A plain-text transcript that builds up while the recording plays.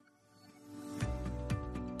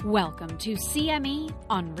Welcome to CME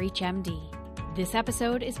on ReachMD. This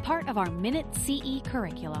episode is part of our Minute CE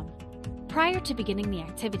curriculum. Prior to beginning the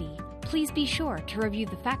activity, please be sure to review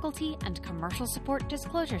the faculty and commercial support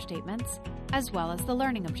disclosure statements, as well as the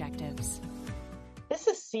learning objectives. This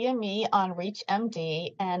is CME on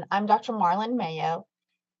ReachMD, and I'm Dr. Marlyn Mayo.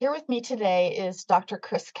 Here with me today is Dr.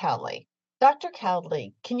 Kris Kowdley. Dr.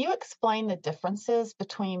 Kowdley, can you explain the differences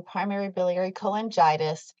between primary biliary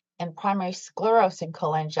cholangitis and primary sclerosing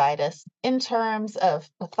cholangitis in terms of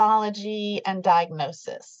pathology and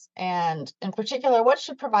diagnosis? And in particular, what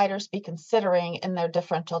should providers be considering in their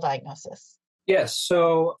differential diagnosis? Yes,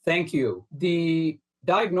 so thank you. The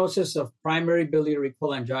diagnosis of primary biliary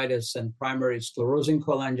cholangitis and primary sclerosing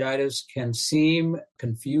cholangitis can seem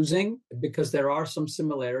confusing because there are some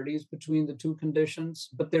similarities between the two conditions,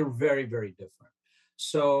 but they're very, very different.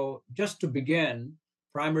 So just to begin,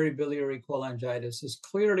 primary biliary cholangitis is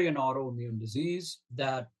clearly an autoimmune disease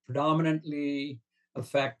that predominantly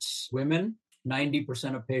affects women.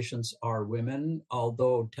 90% of patients are women,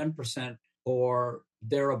 although 10% or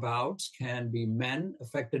thereabouts can be men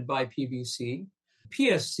affected by PBC.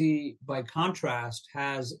 PSC, by contrast,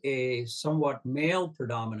 has a somewhat male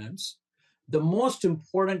predominance. The most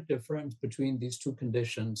important difference between these two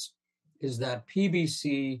conditions is that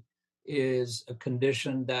PBC is a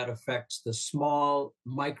condition that affects the small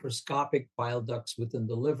microscopic bile ducts within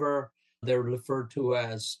the liver. They're referred to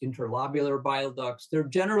as interlobular bile ducts. They're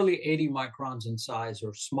generally 80 microns in size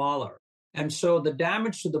or smaller. And so the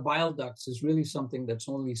damage to the bile ducts is really something that's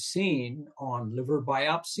only seen on liver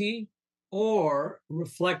biopsy or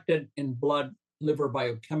reflected in blood liver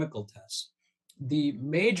biochemical tests. The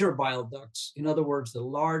major bile ducts, in other words, the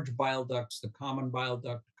large bile ducts, the common bile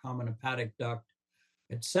duct, common hepatic duct,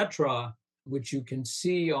 etc., which you can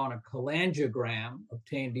see on a cholangiogram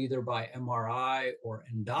obtained either by MRI or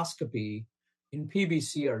endoscopy, in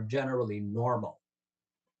PBC are generally normal.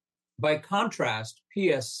 By contrast,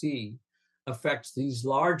 PSC affects these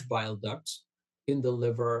large bile ducts in the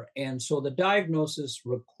liver, and so the diagnosis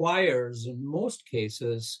requires, in most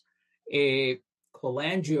cases, a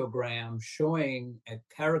cholangiogram showing a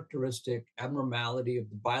characteristic abnormality of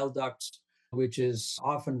the bile ducts, which is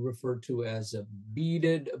often referred to as a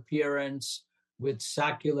beaded appearance with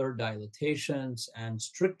saccular dilatations and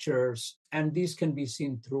strictures, and these can be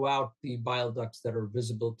seen throughout the bile ducts that are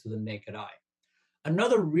visible to the naked eye.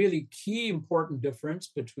 Another really key important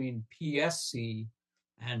difference between PSC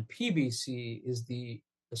and PBC is the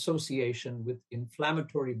association with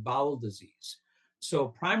inflammatory bowel disease. So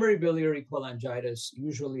primary biliary cholangitis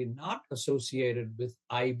usually not associated with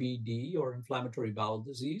IBD or inflammatory bowel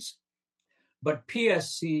disease, but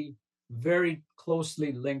PSC very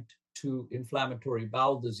closely linked to inflammatory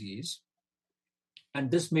bowel disease.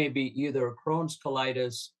 And this may be either Crohn's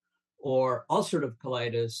colitis or ulcerative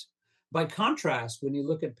colitis. By contrast, when you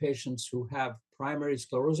look at patients who have primary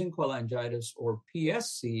sclerosing cholangitis or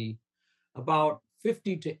PSC, about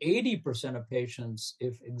 50 to 80% of patients,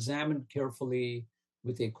 if examined carefully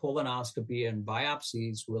with a colonoscopy and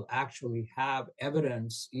biopsies, will actually have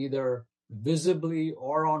evidence either visibly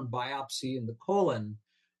or on biopsy in the colon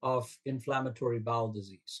of inflammatory bowel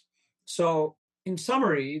disease. So in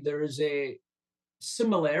summary, there is a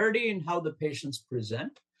similarity in how the patients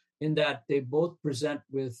present, in that they both present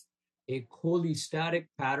with a cholestatic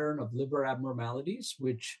pattern of liver abnormalities,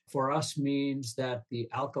 which for us means that the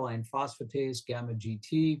alkaline phosphatase gamma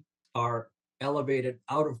GT are elevated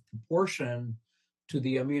out of proportion to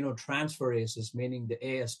the aminotransferases, meaning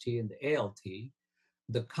the AST and the ALT.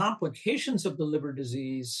 The complications of the liver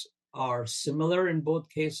disease are similar in both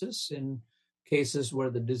cases. In cases where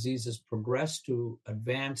the disease has progressed to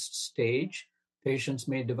advanced stage, patients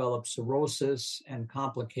may develop cirrhosis and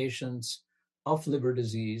complications of liver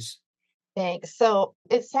disease. Thanks. So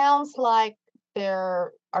it sounds like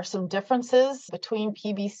there are some differences between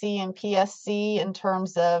PBC and PSC in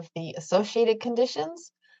terms of the associated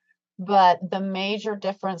conditions. But the major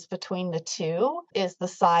difference between the two is the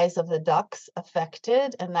size of the ducts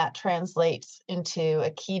affected, and that translates into a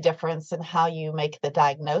key difference in how you make the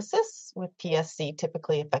diagnosis, with PSC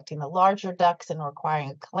typically affecting the larger ducts and requiring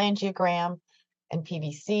a cholangiogram, and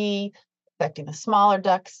PBC affecting the smaller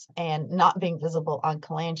ducts and not being visible on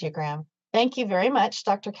cholangiogram. Thank you very much,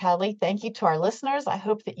 Dr. Kowdley. Thank you to our listeners. I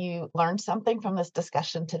hope that you learned something from this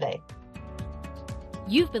discussion today.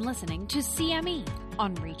 You've been listening to CME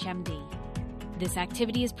on ReachMD. This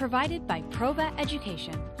activity is provided by Prova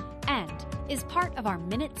Education and is part of our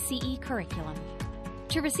Minute CE curriculum.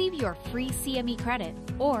 To receive your free CME credit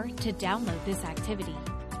or to download this activity,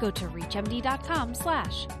 go to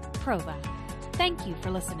reachmd.com/Prova. Thank you for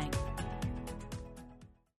listening.